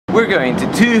We're going to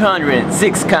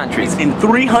 206 countries in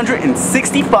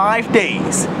 365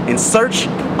 days in search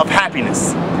of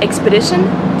happiness. Expedition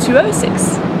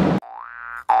 206.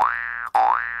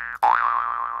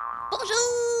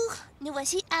 Bonjour, nous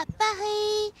voici à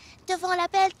Paris, devant la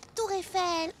belle Tour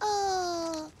Eiffel.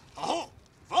 Oh! Oh,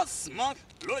 was macht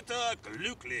Leute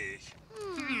glücklich?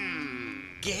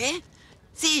 ¿Qué?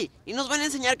 Sí, y nos van a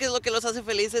enseñar qué es lo que los hace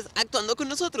felices actuando con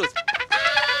nosotros.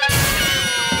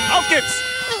 Auf geht's!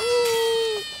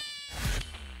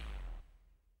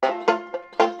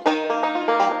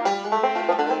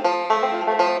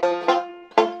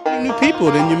 New people,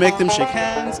 then you make them shake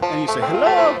hands and you say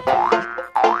hello.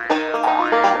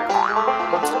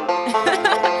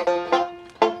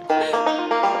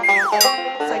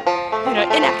 It's like, you know,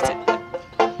 enacted.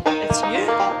 That's you,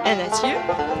 and that's you.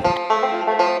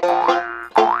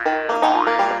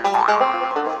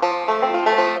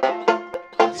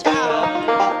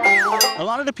 A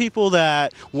lot of the people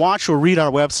that watch or read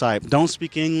our website don't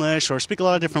speak English or speak a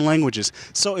lot of different languages.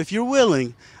 So if you're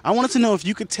willing, I wanted to know if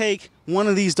you could take one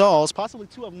of these dolls, possibly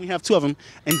two of them, we have two of them,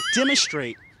 and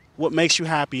demonstrate what makes you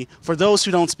happy for those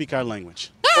who don't speak our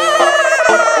language.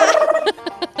 Oh,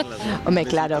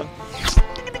 claro.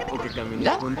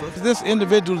 This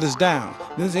individual is down.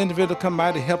 This individual come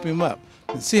by to help him up.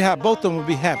 And see how both of them will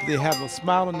be happy. They have a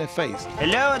smile on their face.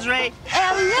 Hello, it's Ray.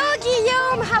 Hello,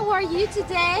 Guillaume. How are you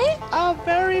today? Oh,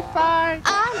 very fine.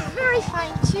 I'm very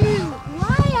fine too.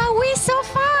 Why are we so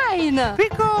fine?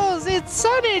 Because it's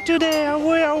sunny today and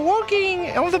we are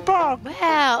walking on the park.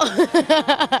 Wow.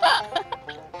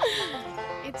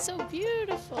 It's so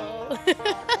beautiful.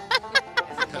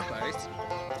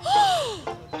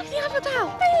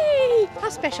 Hey, how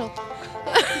special.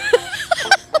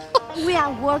 We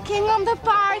are walking on the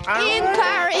park in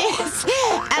Paris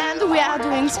and we are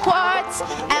doing sports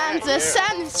and the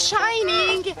sun is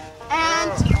shining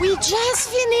and we just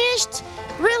finished,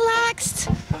 relaxed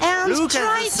and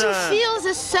try to feel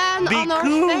the sun on our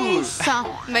face.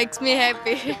 Makes me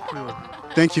happy.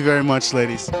 Thank you very much,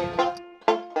 ladies.